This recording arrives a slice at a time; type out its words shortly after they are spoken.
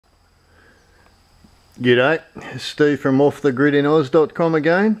G'day, Steve from orthodox.com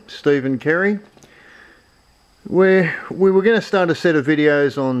again, Steve and Kerry. We were going to start a set of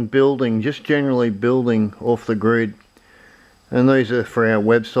videos on building, just generally building off the grid. And these are for our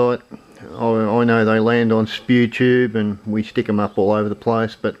website. I know they land on SpewTube and we stick them up all over the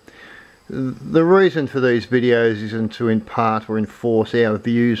place, but the reason for these videos isn't to impart or enforce our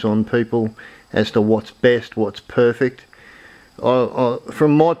views on people as to what's best, what's perfect.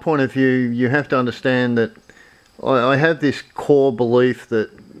 From my point of view, you have to understand that I have this core belief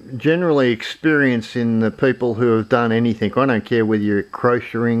that generally experience in the people who have done anything, I don't care whether you're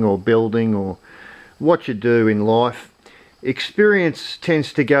crocheting or building or what you do in life, experience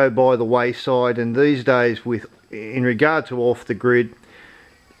tends to go by the wayside. And these days, in regard to off the grid,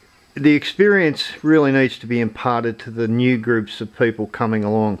 the experience really needs to be imparted to the new groups of people coming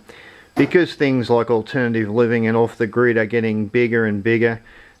along. Because things like alternative living and off the grid are getting bigger and bigger,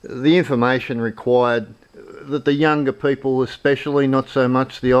 the information required that the younger people, especially, not so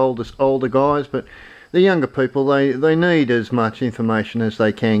much the older guys, but the younger people, they need as much information as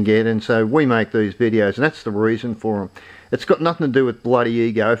they can get, and so we make these videos, and that's the reason for them. It's got nothing to do with bloody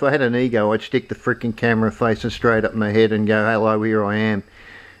ego. If I had an ego, I'd stick the freaking camera facing straight up my head and go, hello, here I am.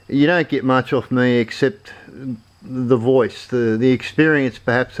 You don't get much off me except the voice, the experience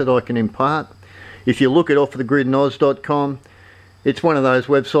perhaps that I can impart. If you look at offthegridnoz.com, it's one of those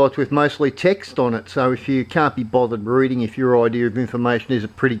websites with mostly text on it, so if you can't be bothered reading, if your idea of information is a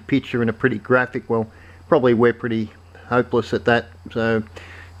pretty picture and a pretty graphic, well, probably we're pretty hopeless at that. So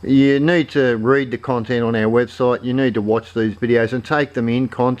you need to read the content on our website, you need to watch these videos and take them in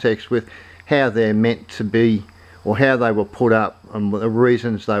context with how they're meant to be, or how they were put up and the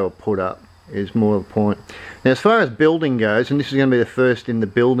reasons they were put up is more the point. Now, as far as building goes, and this is going to be the first in the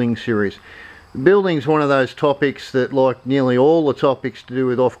building series, building is one of those topics that, like nearly all the topics to do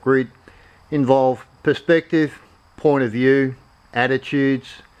with off-grid, involve perspective, point of view, attitudes,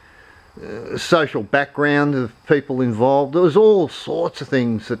 social background of people involved. There's all sorts of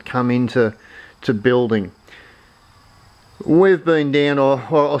things that come into building. We've been down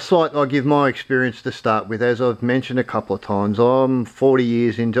a site. I'll give my experience to start with. As I've mentioned a couple of times, I'm 40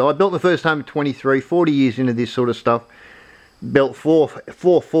 years into, I built my first home at 23, 40 years into this sort of stuff. Built four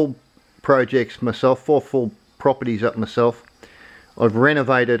full projects myself, 4 full properties up myself. I've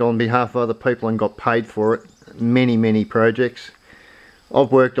renovated on behalf of other people and got paid for it. Many projects.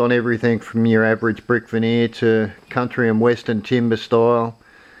 I've worked on everything from your average brick veneer to country and western timber style,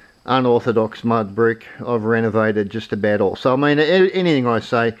 unorthodox mud brick. I've renovated just about all. So I mean, anything I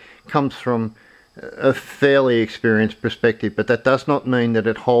say comes from a fairly experienced perspective, but that does not mean that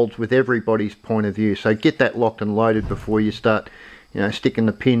it holds with everybody's point of view. So get that locked and loaded before you start, sticking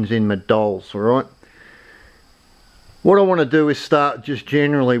the pins in my dolls, alright? What I want to do is start just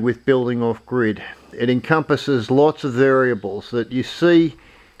generally with building off grid. It encompasses lots of variables that you see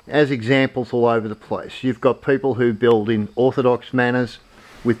as examples all over the place. You've got people who build in orthodox manners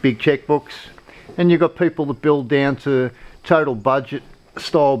with big checkbooks, and you've got people that build down to total budget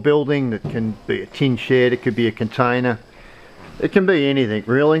style building that can be a tin shed, it could be a container, it can be anything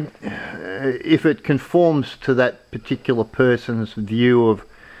really, if it conforms to that particular person's view of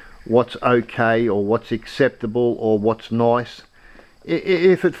what's okay or what's acceptable or what's nice.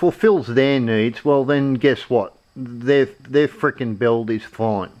 If it fulfills their needs, well then guess what, their frickin' build is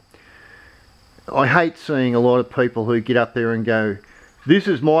fine. I hate seeing a lot of people who get up there and go, this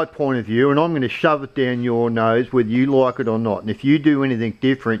is my point of view and I'm going to shove it down your nose whether you like it or not, and if you do anything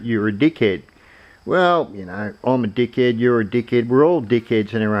different you're a dickhead. Well, I'm a dickhead, you're a dickhead, we're all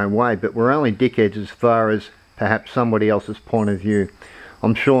dickheads in our own way, but we're only dickheads as far as perhaps somebody else's point of view.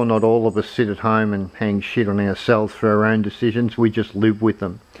 I'm sure not all of us sit at home and hang shit on ourselves for our own decisions, we just live with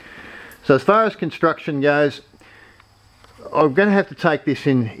them. So as far as construction goes, I'm going to have to take this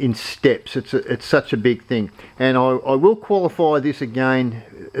in steps. It's such a big thing, and I will qualify this again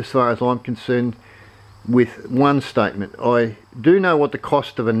as far as I'm concerned with one statement. I do know what the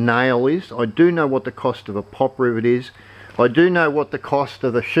cost of a nail is, I do know what the cost of a pop rivet is, I do know what the cost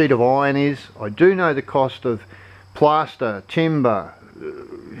of a sheet of iron is, I do know the cost of plaster, timber,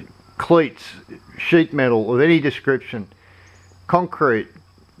 cleats, sheet metal of any description, concrete.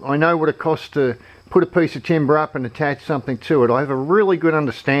 I know what it costs to put a piece of timber up and attach something to it. I have a really good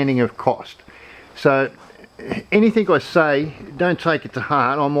understanding of cost. So anything I say, don't take it to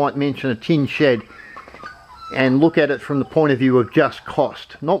heart. I might mention a tin shed and look at it from the point of view of just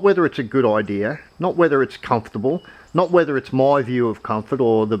cost. Not whether it's a good idea, not whether it's comfortable, not whether it's my view of comfort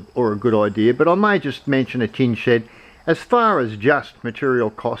or a good idea, but I may just mention a tin shed as far as just material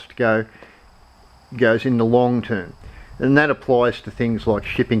cost goes in the long term. And that applies to things like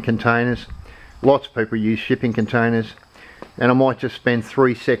shipping containers. Lots of people use shipping containers, and I might just spend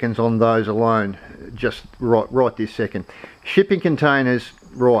 3 seconds on those alone, just right this second. Shipping containers,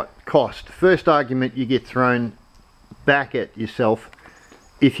 right, cost. First argument you get thrown back at yourself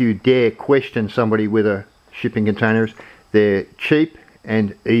if you dare question somebody with a shipping containers. They're cheap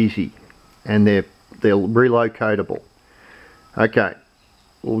and easy, and they're relocatable. Okay,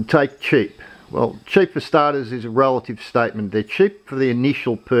 we'll take cheap. Well, cheap for starters is a relative statement. They're cheap for the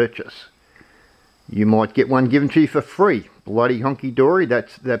initial purchase. You might get one given to you for free. Bloody honky-dory.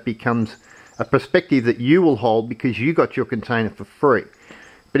 That becomes a perspective that you will hold because you got your container for free.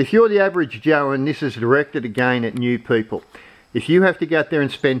 But if you're the average Joe, and this is directed again at new people, if you have to go out there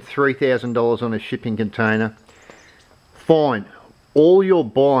and spend $3,000 on a shipping container, fine. All you're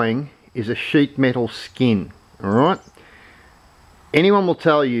buying is a sheet metal skin, alright? Anyone will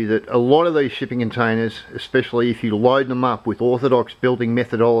tell you that a lot of these shipping containers, especially if you load them up with orthodox building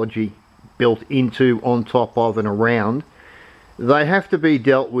methodology built into, on top of and around, they have to be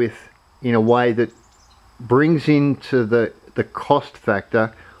dealt with in a way that brings into the cost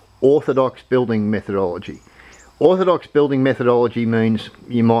factor orthodox building methodology. Orthodox building methodology means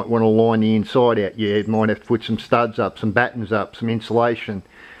you might want to line the inside out. You might have to put some studs up, some battens up, some insulation.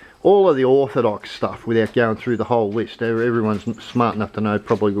 All of the orthodox stuff without going through the whole list. Everyone's smart enough to know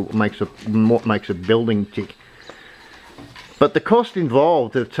probably what makes a building tick. But the cost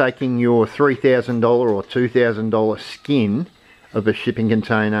involved of taking your $3,000 or $2,000 skin of a shipping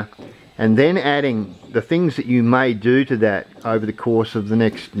container and then adding the things that you may do to that over the course of the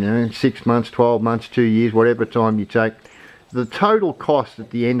next 6 months, 12 months, 2 years, whatever time you take, the total cost at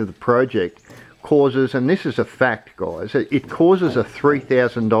the end of the project causes, and this is a fact guys, it causes a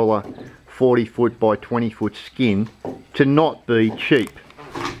 $3,000 40 foot by 20 foot skin to not be cheap.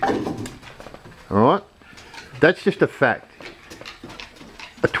 Alright, that's just a fact.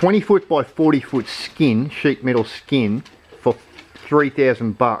 A 20 foot by 40 foot skin, sheet metal skin, for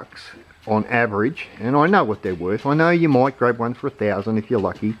 3,000 bucks on average, and I know what they're worth. I know you might grab one for 1,000 if you're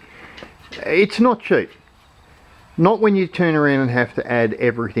lucky. It's not cheap. Not when you turn around and have to add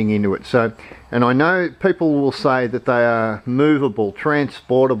everything into it. So, and I know people will say that they are movable,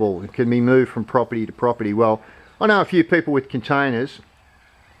 transportable, it can be moved from property to property. Well, I know a few people with containers,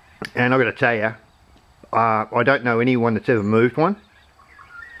 and I've got to tell you, I don't know anyone that's ever moved one.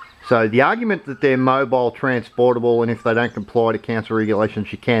 So the argument that they're mobile, transportable, and if they don't comply to council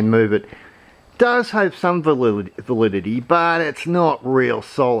regulations you can move it, does have some validity, but it's not real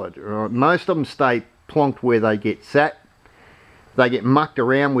solid. Right? Most of them stay plonked where they get sat. They get mucked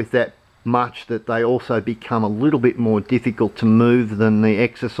around with that much that they also become a little bit more difficult to move than the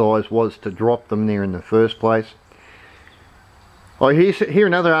exercise was to drop them there in the first place. I hear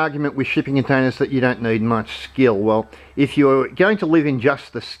another argument with shipping containers that you don't need much skill. Well, if you're going to live in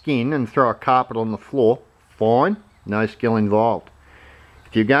just the skin and throw a carpet on the floor, fine, no skill involved.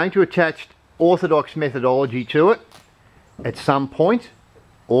 If you're going to attach orthodox methodology to it, at some point,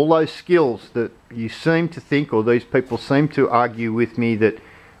 all those skills that you seem to think, or these people seem to argue with me that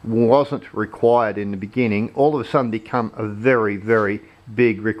wasn't required in the beginning, all of a sudden become a very, very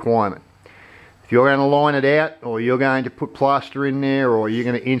big requirement. If you're going to line it out, or you're going to put plaster in there, or you're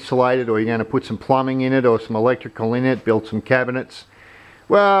going to insulate it, or you're going to put some plumbing in it, or some electrical in it, build some cabinets,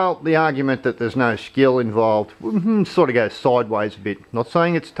 well, the argument that there's no skill involved sort of goes sideways a bit. Not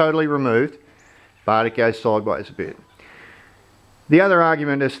saying it's totally removed, but it goes sideways a bit. The other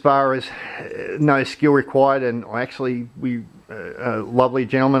argument as far as no skill required, and a lovely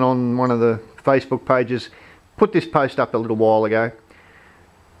gentleman on one of the Facebook pages put this post up a little while ago.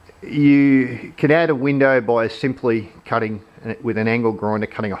 You can add a window by simply cutting with an angle grinder,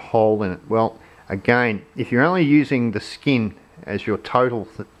 cutting a hole in it. Well, again, if you're only using the skin as your total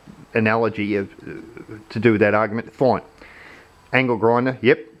analogy to do that argument, fine. Angle grinder,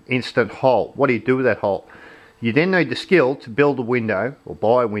 yep, instant hole. What do you do with that hole? You then need the skill to build a window, or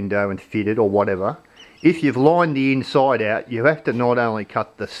buy a window and fit it, or whatever. If you've lined the inside out, you have to not only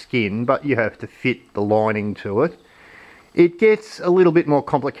cut the skin, but you have to fit the lining to it. It gets a little bit more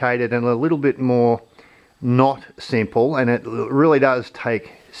complicated and a little bit more not simple, and it really does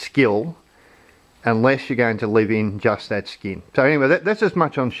take skill unless you're going to live in just that skin. So anyway, that's as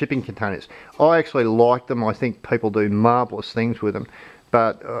much on shipping containers. I actually like them. I think people do marvellous things with them,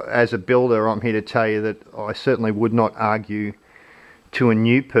 but as a builder, I'm here to tell you that I certainly would not argue to a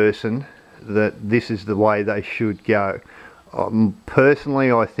new person that this is the way they should go.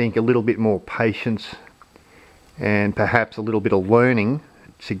 Personally, I think a little bit more patience and perhaps a little bit of learning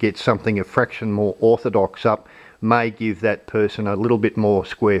to get something a fraction more orthodox up may give that person a little bit more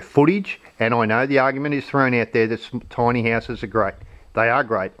square footage. And I know the argument is thrown out there that tiny houses are great. They are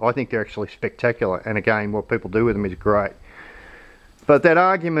great. I think they're actually spectacular, and again, what people do with them is great. But that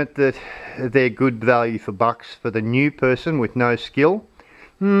argument that they're good value for bucks for the new person with no skill,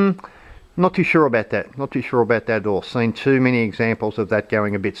 not too sure about that. Not too sure about that at all. Seen too many examples of that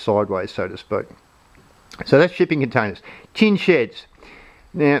going a bit sideways, so to speak. So that's shipping containers. Tin sheds.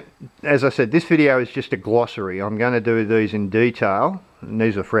 Now, as I said, this video is just a glossary. I'm going to do these in detail, and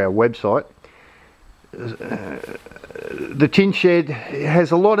these are for our website. The tin shed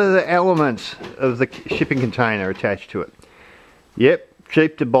has a lot of the elements of the shipping container attached to it. Yep,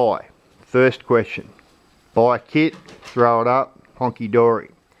 cheap to buy. First question. Buy a kit, throw it up, honky-dory.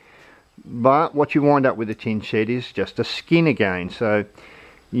 But what you wind up with a tin shed is just a skin again. So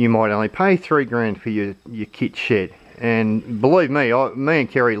you might only pay $3 for your kit shed. And believe me, me and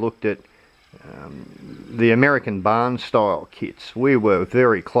Kerry looked at the American barn style kits. We were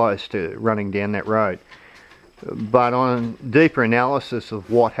very close to running down that road. But on deeper analysis of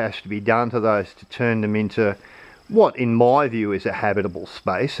what has to be done to those to turn them into what in my view is a habitable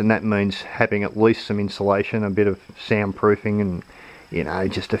space, and that means having at least some insulation, a bit of soundproofing, and you know,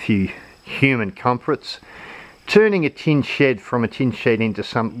 just a few human comforts. Turning a tin shed from a tin shed into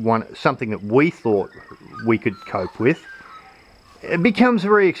something that we thought we could cope with, it becomes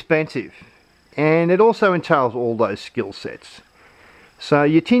very expensive, and it also entails all those skill sets. So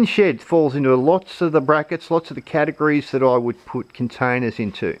your tin shed falls into lots of the brackets, lots of the categories that I would put containers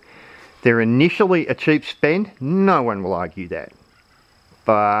into. They're initially a cheap spend, no one will argue that.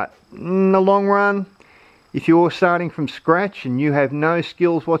 But in the long run, if you're starting from scratch and you have no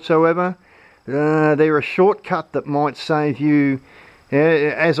skills whatsoever, they're a shortcut that might save you.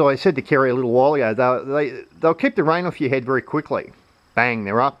 As I said to Kerry a little while ago, they'll keep the rain off your head very quickly. Bang,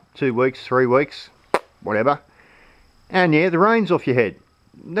 they're up 2 weeks, 3 weeks, whatever. And yeah, the rain's off your head.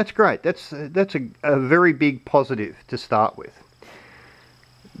 That's great. That's a very big positive to start with.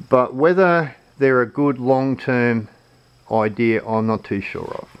 But whether they're a good long-term idea, I'm not too sure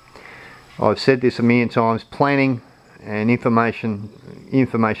of. I've said this a million times, planning and information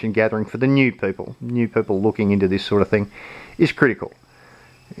gathering for the new people looking into this sort of thing is critical.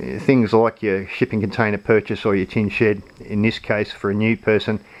 Things like your shipping container purchase or your tin shed, in this case for a new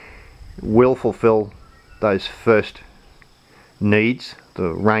person, will fulfill those first needs, the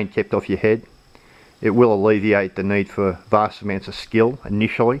rain kept off your head. It will alleviate the need for vast amounts of skill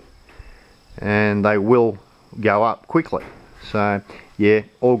initially, and they will go up quickly. So yeah,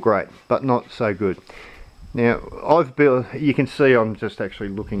 all great, but not so good. Now I've built, you can see I'm just actually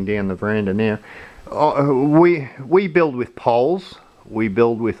looking down the veranda now. We build with poles, we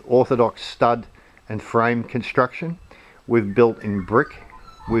build with orthodox stud and frame construction, we've built in brick,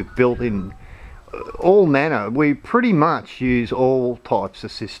 we've built in all manner. We pretty much use all types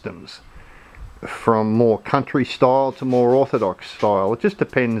of systems, from more country style to more orthodox style. It just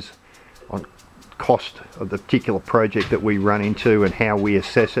depends on cost of the particular project that we run into and how we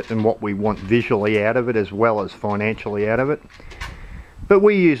assess it and what we want visually out of it as well as financially out of it. But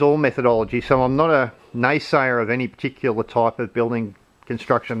we use all methodology, so I'm not a naysayer of any particular type of building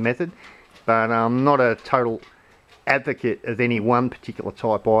construction method, but I'm not a total advocate of any one particular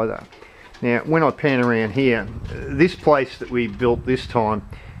type either. Now when I pan around here, this place that we built this time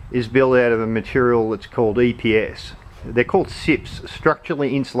is built out of a material that's called EPS. They're called SIPs,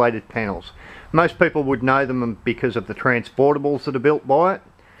 structurally insulated panels. Most people would know them because of the transportables that are built by it.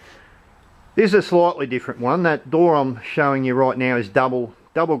 This is a slightly different one. That door I'm showing you right now is double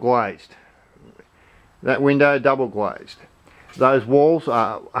glazed. That window double glazed. Those walls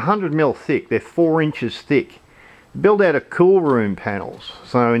are 100mm thick, they're 4 inches thick. Built out of cool room panels.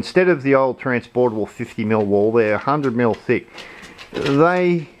 So instead of the old transportable 50mm wall, they're 100mm thick.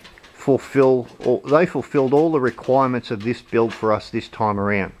 They fulfilled all the requirements of this build for us this time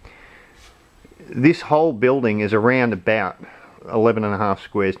around. This whole building is around about 11.5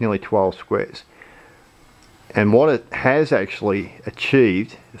 squares, nearly 12 squares. And what it has actually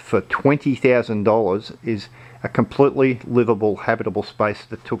achieved for $20,000 is a completely livable, habitable space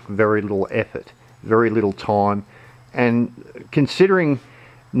that took very little effort, very little time, and considering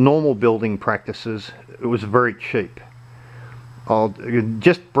normal building practices, it was very cheap. I'll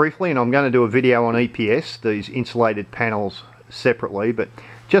just briefly, and I'm going to do a video on EPS, these insulated panels separately, but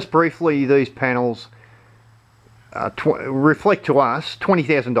just briefly, these panels reflect to us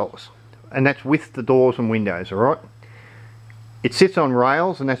 $20,000, and that's with the doors and windows, alright? It sits on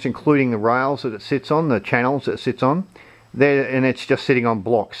rails, and that's including the rails that it sits on, the channels that it sits on, there, and it's just sitting on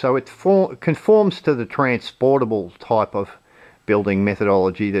blocks, so it conforms to the transportable type of building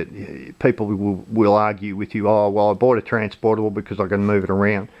methodology that people will argue with you, oh well, I bought a transportable because I can move it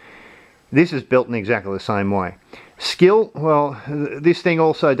around. This is built in exactly the same way. Skill, well, this thing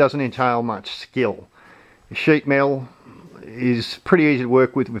also doesn't entail much skill. Sheet metal is pretty easy to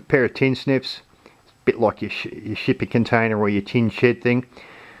work with a pair of tin snips. It's a bit like your shipping container or your tin shed thing.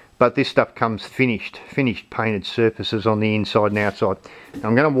 But this stuff comes finished painted surfaces on the inside and outside. Now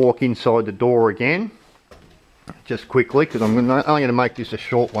I'm going to walk inside the door again, just quickly, because I'm only going to make this a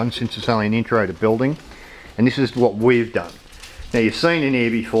short one since it's only an intro to building. And this is what we've done. Now you've seen in here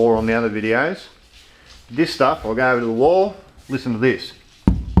before on the other videos. This stuff, I'll go over to the wall, listen to this.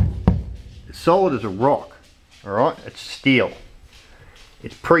 It's solid as a rock, alright? It's steel.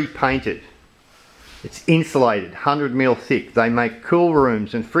 It's pre-painted. It's insulated, 100mm thick. They make cool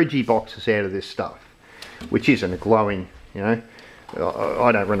rooms and fridgy boxes out of this stuff, which isn't a glowing, you know.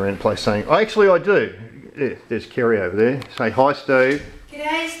 I don't run around the place saying, oh, actually I do. Yeah, there's Kerry over there. Say hi, Steve.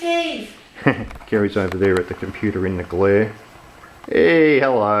 G'day, Steve. Kerry's over there at the computer in the glare. Hey,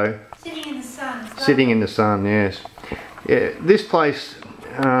 hello. Sitting in the sun. Sitting in the sun, yes. Yeah, this place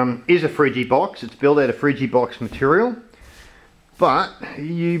is a fridgy box. It's built out of fridgy box material. But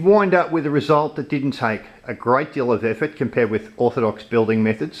you wind up with a result that didn't take a great deal of effort compared with orthodox building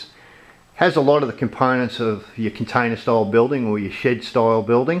methods. Has a lot of the components of your container style building or your shed style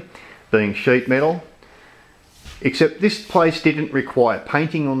building, being sheet metal. Except this place didn't require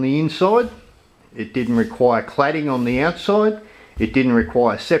painting on the inside. It didn't require cladding on the outside. It didn't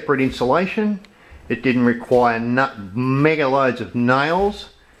require separate insulation. It didn't require mega loads of nails.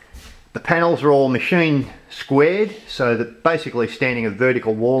 The panels are all machine squared, so that basically standing a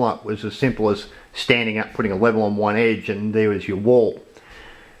vertical wall up was as simple as standing up, putting a level on one edge, and there was your wall.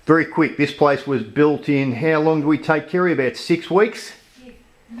 Very quick. This place was built in, how long do we take, Kerry? About 6 weeks? Yeah,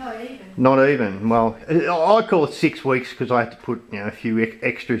 not even. Not even. Well, I call it 6 weeks because I had to put, you know, a few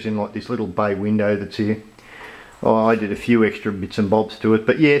extras in, like this little bay window that's here. Oh, I did a few extra bits and bobs to it,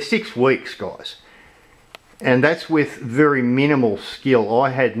 but yeah, 6 weeks, guys. And that's with very minimal skill. I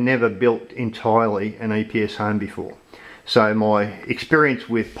had never built entirely an EPS home before. So my experience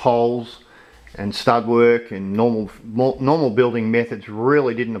with poles and stud work and normal building methods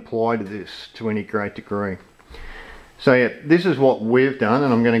really didn't apply to this to any great degree. So yeah, this is what we've done,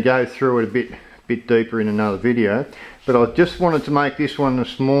 and I'm going to go through it a bit deeper in another video. But I just wanted to make this one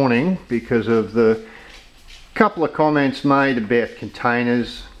this morning because of the couple of comments made about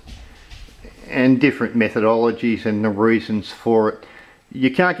containers and different methodologies and the reasons for it.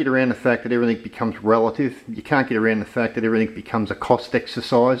 You can't get around the fact that everything becomes relative. You can't get around the fact that everything becomes a cost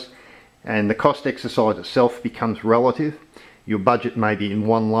exercise, and the cost exercise itself becomes relative. Your budget may be in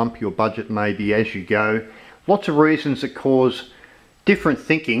one lump, your budget may be as you go. Lots of reasons that cause different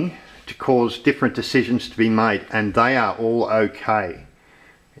thinking to cause different decisions to be made, and they are all okay.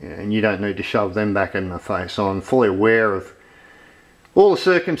 And you don't need to shove them back in the face. I'm fully aware of all the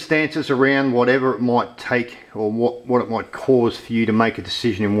circumstances around whatever it might take or what it might cause for you to make a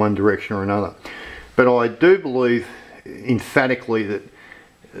decision in one direction or another. But I do believe emphatically that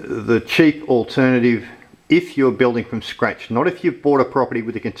the cheap alternative, if you're building from scratch, not if you've bought a property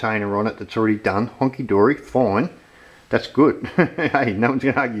with a container on it that's already done, honky-dory, fine, that's good. Hey, no one's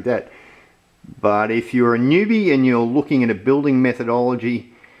going to argue that. But if you're a newbie and you're looking at a building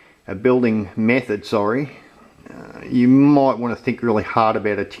methodology, you might want to think really hard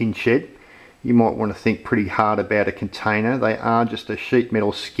about a tin shed. You might want to think pretty hard about a container. They are just a sheet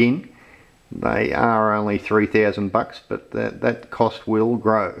metal skin. They are only $3,000, but that cost will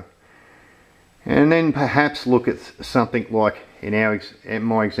grow. And then perhaps look at something like, in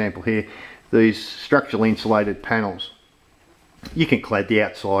my example here, these structurally insulated panels. You can clad the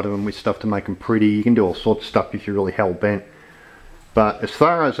outside of them with stuff to make them pretty. You can do all sorts of stuff if you're really hell-bent. But as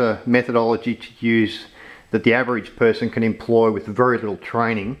far as a methodology to use that the average person can employ with very little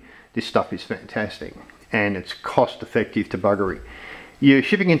training, this stuff is fantastic, and it's cost effective to buggery. Your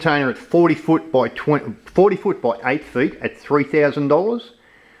shipping container at 40 foot by 8 feet at $3,000.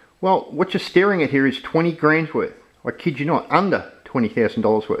 Well, what you're staring at here is 20 grand's worth. I kid you not, under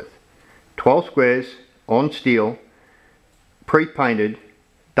 $20,000 worth. 12 squares on steel, pre-painted,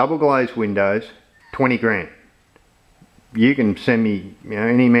 double glazed windows, 20 grand. You can send me,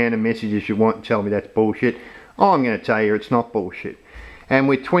 any amount of messages you want and tell me that's bullshit. I'm going to tell you it's not bullshit. And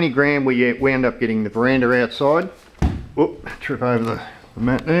with 20 grand we end up getting the veranda outside. Whoop, trip over the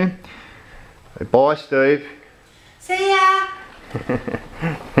mat there. So bye, Steve. See ya.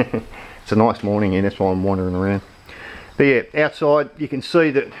 It's a nice morning here, that's why I'm wandering around. But yeah, outside you can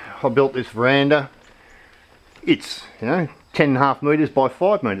see that I built this veranda. It's 10.5 metres by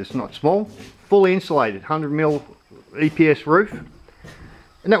 5 metres, not small. Fully insulated, 100mm EPS roof,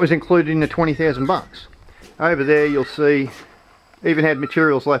 and that was included in the $20,000. Over there you'll see even had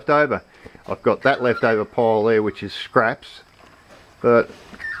materials left over. I've got that leftover pile there, which is scraps, but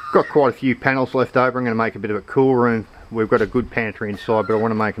got quite a few panels left over. I'm going to make a bit of a cool room. We've got a good pantry inside, but I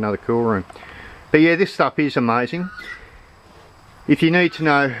want to make another cool room. But yeah, this stuff is amazing. If you need to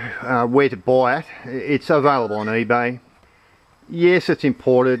know where to buy it, it's available on eBay. Yes, it's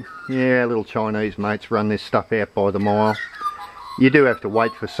imported. Yeah, little Chinese mates run this stuff out by the mile. You do have to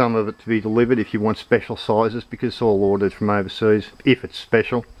wait for some of it to be delivered if you want special sizes, because it's all ordered from overseas, if it's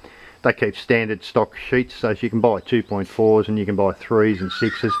special. They keep standard stock sheets, so you can buy 2.4s and you can buy 3s and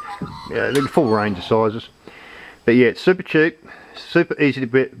 6s. They're a full range of sizes. But yeah, it's super cheap, super easy to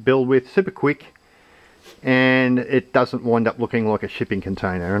build with, super quick, and it doesn't wind up looking like a shipping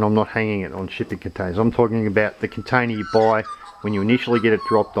container. And I'm not hanging it on shipping containers. I'm talking about the container you buy when you initially get it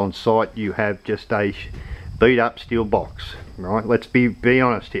dropped on site. You have just a beat up steel box, right? Let's be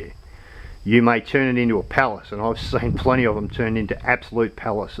honest here. You may turn it into a palace, and I've seen plenty of them turned into absolute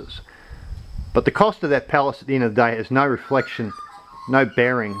palaces. But the cost of that palace at the end of the day has no reflection, no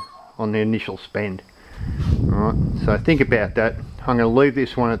bearing on the initial spend. Alright, so think about that. I'm going to leave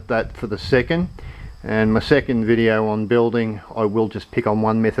this one at that for the second, and my second video on building, I will just pick on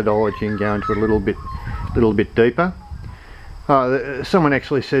one methodology and go into a little bit deeper. Someone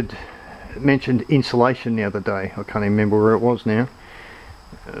actually mentioned insulation the other day. I can't even remember where it was now.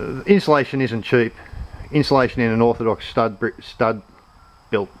 Insulation isn't cheap. Insulation in an orthodox stud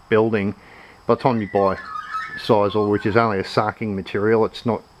built building, by the time you buy sisal, which is only a sarking material, it's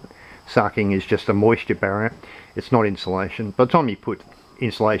not, sarking is just a moisture barrier, it's not insulation. By the time you put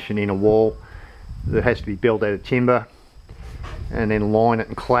insulation in a wall that has to be built out of timber and then line it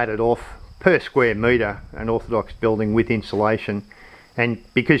and clad it off, per square metre, an orthodox building with insulation, and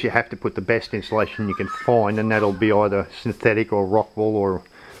because you have to put the best insulation you can find, and that'll be either synthetic or rock wool or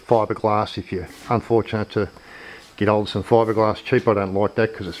fiberglass if you're unfortunate to get hold of some fiberglass cheap. I don't like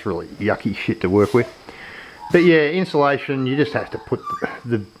that because it's really yucky shit to work with. But yeah, insulation, you just have to put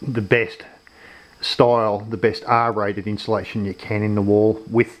the best style, the best R-rated insulation you can in the wall,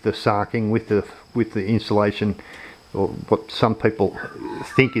 with the sarking, with the insulation, or what some people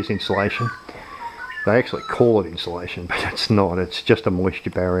think is insulation. They actually call it insulation, but it's not. It's just a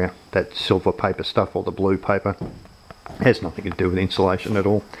moisture barrier. That silver paper stuff, or the blue paper, has nothing to do with insulation at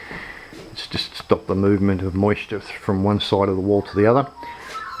all. It's just to stop the movement of moisture from one side of the wall to the other.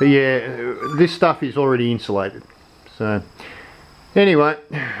 But yeah, this stuff is already insulated. So anyway,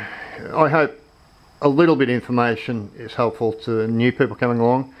 I hope a little bit of information is helpful to new people coming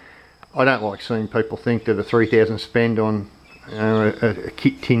along. I don't like seeing people think that a 3,000 spend on a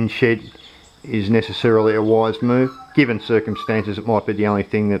kit tin shed is necessarily a wise move. Given circumstances, it might be the only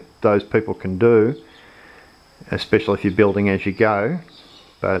thing that those people can do, especially if you're building as you go.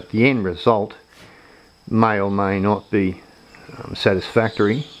 But the end result may or may not be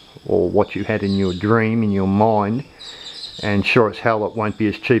satisfactory, or what you had in your dream, in your mind, and sure as hell it won't be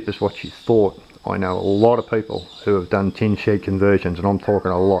as cheap as what you thought. I know a lot of people who have done tin shed conversions, and I'm talking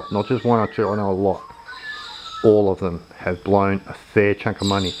a lot, not just one or two, I know a lot. All of them have blown a fair chunk of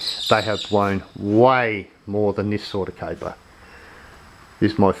money. They have blown way more than this sort of caper.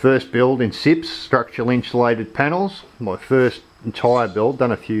 This is my first build in SIPs, structural insulated panels. My first entire build,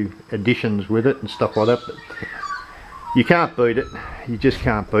 done a few additions with it and stuff like that, but you can't beat it. You just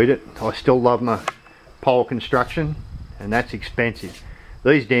can't beat it. I still love my pole construction, and that's expensive.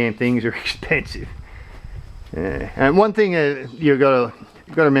 These damn things are expensive. Yeah. And one thing you've got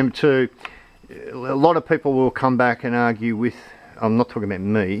to remember too, a lot of people will come back and argue with, I'm not talking about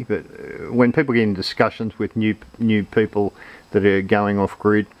me, but when people get in discussions with new people that are going off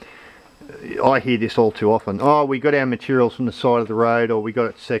grid, I hear this all too often. Oh, we got our materials from the side of the road, or we got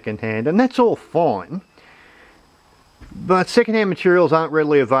it second hand, and that's all fine. But second-hand materials aren't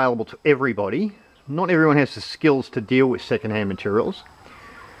readily available to everybody. Not everyone has the skills to deal with second-hand materials.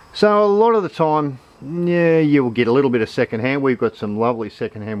 So a lot of the time, yeah, you will get a little bit of second-hand. We've got some lovely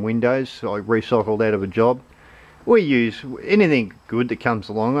second-hand windows I recycled out of a job. We use anything good that comes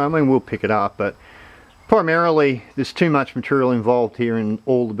along. I mean, we'll pick it up, but primarily there's too much material involved here in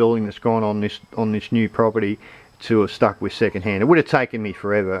all the building that's gone on this new property to have stuck with second-hand. It would have taken me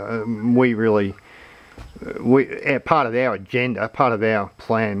forever. Part of our agenda, part of our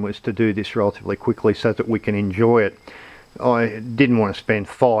plan was to do this relatively quickly so that we can enjoy it. I didn't want to spend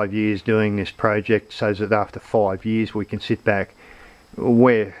 5 years doing this project so that after 5 years we can sit back.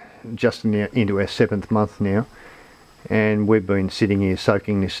 We're just into our 7th month now, and we've been sitting here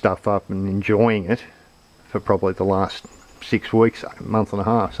soaking this stuff up and enjoying it for probably the last 6 weeks, a month and a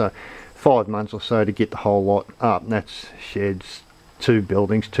half. So 5 months or so to get the whole lot up. And that's sheds, 2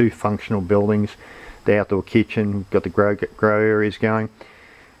 buildings, 2 functional buildings, the outdoor kitchen, got the grow areas going.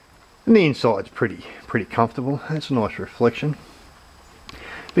 And the inside's pretty comfortable. That's a nice reflection.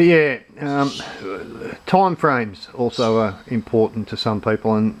 But yeah, time frames also are important to some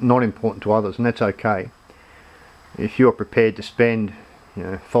people and not important to others, and that's okay. If you're prepared to spend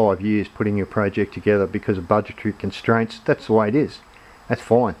 5 years putting your project together because of budgetary constraints, that's the way it is. That's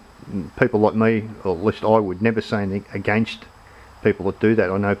fine. People like me, or at least I would never say anything against people that do that.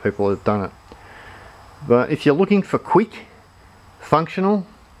 I know people that have done it. But if you're looking for quick, functional,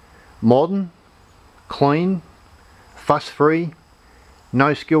 modern, clean, fuss-free,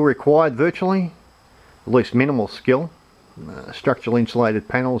 no skill required virtually, at least minimal skill, structural insulated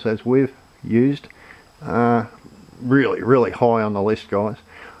panels as we've used, really high on the list, guys.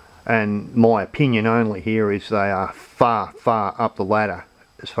 And my opinion only here is they are far up the ladder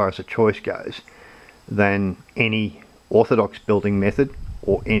as far as the choice goes than any orthodox building method,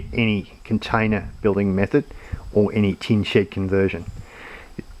 or any container building method, or any tin shed conversion.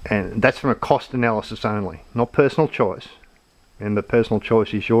 And that's from a cost analysis only, not personal choice. And the personal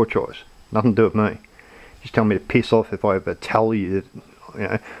choice is your choice, nothing to do with me. Just tell me to piss off if I ever tell you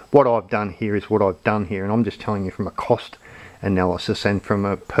that what I've done here is what I've done here, and I'm just telling you from a cost analysis and from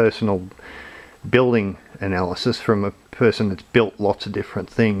a personal building analysis, from a person that's built lots of different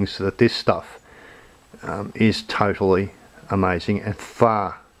things, that this stuff is totally amazing and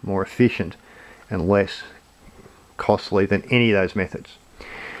far more efficient and less costly than any of those methods.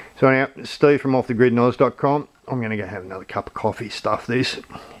 So now, Steve from orthodox.com. I'm going to go have another cup of coffee, stuff this.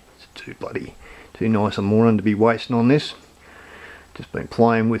 It's too nice a morning to be wasting on this. Just been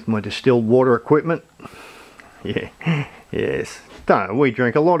playing with my distilled water equipment. Yeah, yes. Don't know, we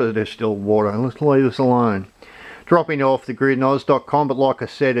drink a lot of distilled water. Let's leave us alone. Drop into orthodox.com, but like I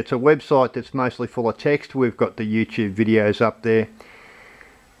said, it's a website that's mostly full of text. We've got the YouTube videos up there,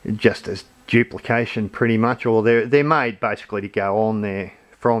 just as duplication pretty much, or they're made basically to go on there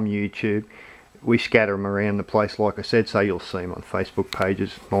from YouTube. We scatter them around the place, like I said, so you'll see them on Facebook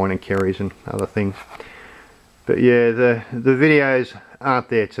pages, mine and Kerry's and other things. But yeah, the videos aren't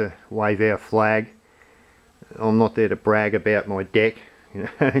there to wave our flag. I'm not there to brag about my deck,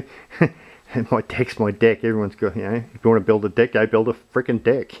 My deck's my deck. Everyone's got, if you want to build a deck, go build a freaking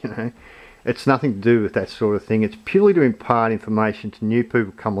deck, It's nothing to do with that sort of thing. It's purely to impart information to new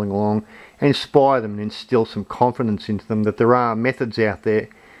people coming along and inspire them and instill some confidence into them that there are methods out there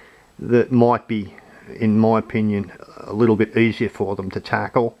that might be, in my opinion, a little bit easier for them to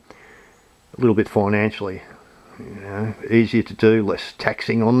tackle, a little bit financially, easier to do, less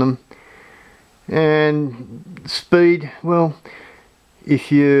taxing on them. And speed, well,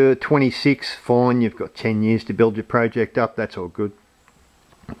 if you're 26, fine, you've got 10 years to build your project up, that's all good.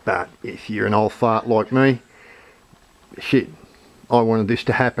 But if you're an old fart like me, shit, I wanted this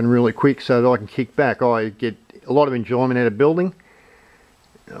to happen really quick so that I can kick back. I get a lot of enjoyment out of building.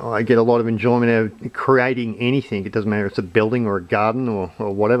 I get a lot of enjoyment out of creating anything. It doesn't matter if it's a building or a garden or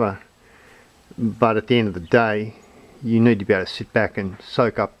whatever. But at the end of the day, you need to be able to sit back and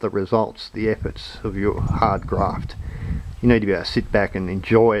soak up the results, the efforts of your hard graft. You need to be able to sit back and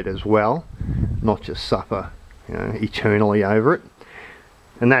enjoy it as well, not just suffer, eternally over it.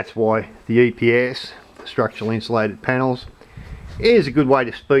 And that's why the EPS, the structural insulated panels, is a good way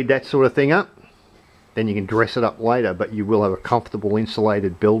to speed that sort of thing up. Then you can dress it up later, but you will have a comfortable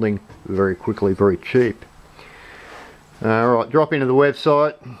insulated building very quickly, very cheap. Alright, drop into the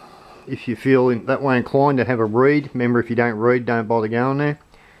website if you feel that way inclined to have a read. Remember, if you don't read, don't bother going there.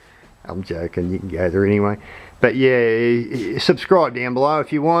 I'm joking, you can go there anyway. But yeah, subscribe down below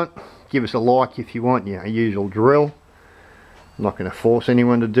if you want. Give us a like if you want, usual drill. I'm not going to force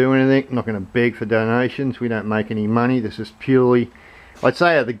anyone to do anything. I'm not going to beg for donations. We don't make any money. This is purely, I'd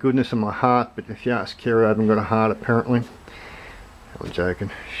say, out of the goodness of my heart, but if you ask Kira, I haven't got a heart apparently. I'm joking.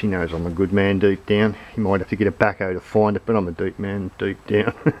 She knows I'm a good man deep down. You might have to get a backhoe to find it, but I'm a deep man deep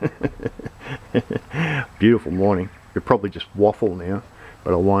down. Beautiful morning. Could probably just waffle now,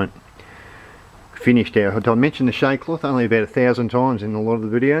 but I won't. Finished our, I mentioned the shade cloth only about 1,000 times in a lot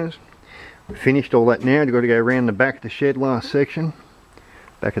of the videos. We finished all that now. We've got to go around the back of the shed, last section.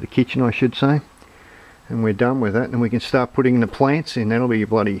 Back of the kitchen, I should say. And we're done with that, and we can start putting the plants in. That'll be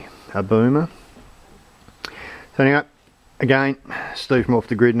bloody a boomer. So anyway, again, Steve from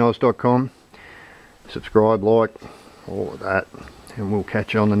orthodox.com. Subscribe, like, all of that, and we'll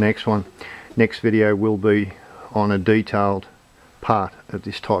catch you on the next one. Next video will be on a detailed part of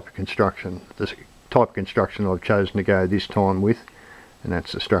this type of construction. This type of construction I've chosen to go this time with, and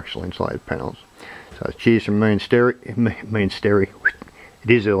that's the structural insulated panels. So cheers from me and Sterry. It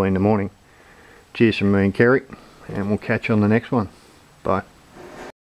is early in the morning. Cheers from me and Kerry, and we'll catch you on the next one. Bye.